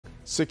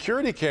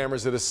Security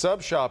cameras at a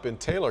sub shop in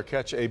Taylor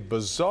catch a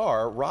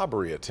bizarre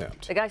robbery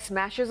attempt. The guy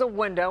smashes a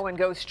window and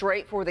goes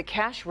straight for the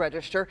cash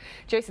register.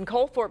 Jason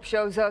Colthorpe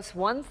shows us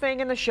one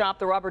thing in the shop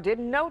the robber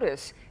didn't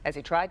notice as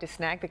he tried to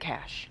snag the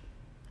cash.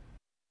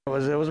 It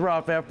was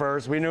rough at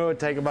first. We knew it would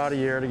take about a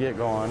year to get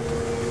going.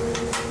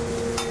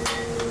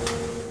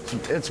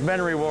 It's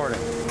been rewarding.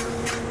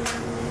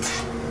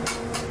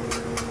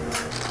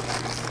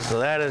 So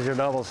that is your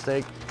double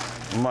steak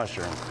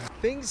mushroom.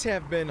 Things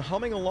have been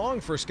humming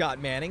along for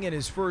Scott Manning in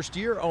his first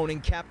year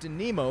owning Captain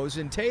Nemo's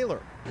in Taylor.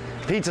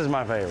 Pizza's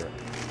my favorite.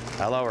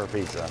 I love our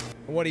pizza.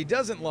 What he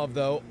doesn't love,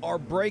 though, are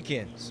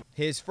break-ins.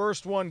 His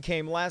first one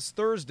came last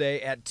Thursday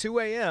at 2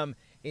 a.m.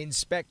 in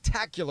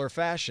spectacular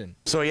fashion.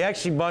 So he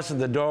actually busted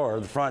the door.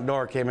 The front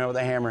door, came in with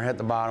a hammer, hit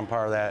the bottom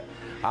part of that.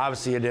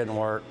 Obviously, it didn't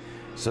work.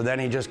 So then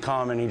he just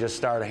come and he just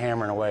started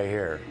hammering away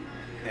here.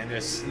 And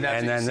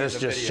then this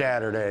just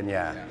shattered in,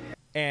 yeah.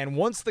 And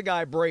once the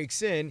guy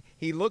breaks in,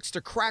 he looks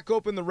to crack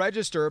open the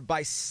register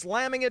by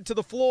slamming it to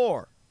the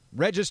floor.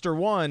 Register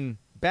 1,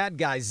 bad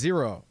guy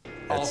 0.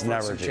 It's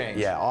never changed.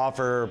 Yeah,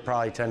 offer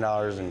probably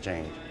 $10 and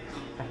change.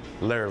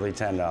 Literally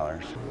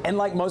 $10. And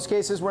like most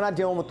cases, we're not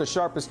dealing with the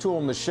sharpest tool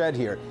in the shed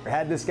here.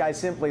 Had this guy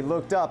simply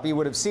looked up, he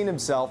would have seen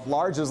himself,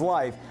 large as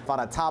life, on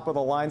a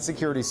top-of-the-line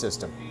security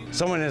system.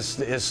 Someone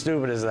as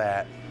stupid as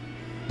that,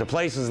 the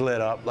place is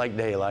lit up like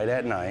daylight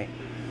at night.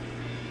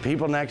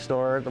 People next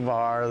door at the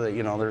bar,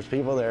 there's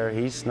people there.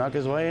 He snuck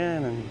his way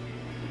in and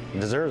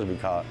deserves to be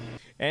caught.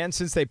 And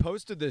since they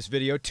posted this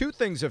video, two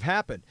things have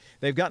happened.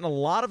 They've gotten a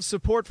lot of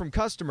support from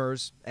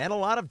customers and a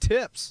lot of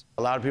tips.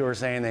 A lot of people are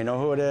saying they know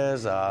who it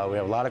is. We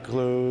have a lot of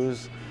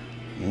clues,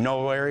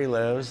 know where he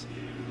lives.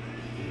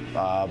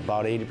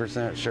 About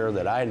 80% sure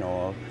that I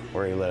know of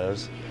where he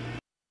lives.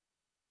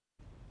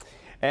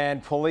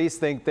 And police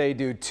think they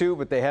do too,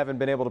 but they haven't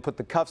been able to put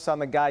the cuffs on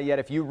the guy yet.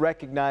 If you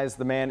recognize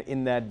the man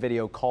in that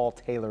video, call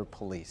Taylor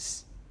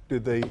Police. Were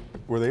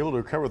they able to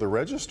recover the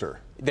register?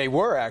 They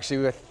were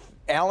actually. With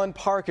Allen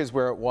Park is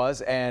where it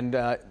was, and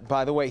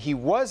by the way, he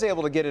was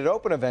able to get it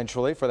open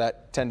eventually for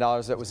that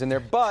 $10 that was in there,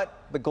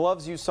 but the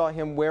gloves you saw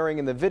him wearing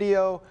in the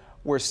video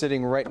were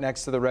sitting right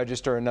next to the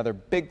register. Another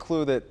big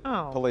clue that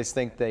police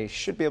think they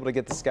should be able to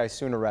get this guy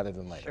sooner rather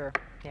than later. Sure.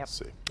 Yep. Let's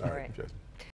see. All right.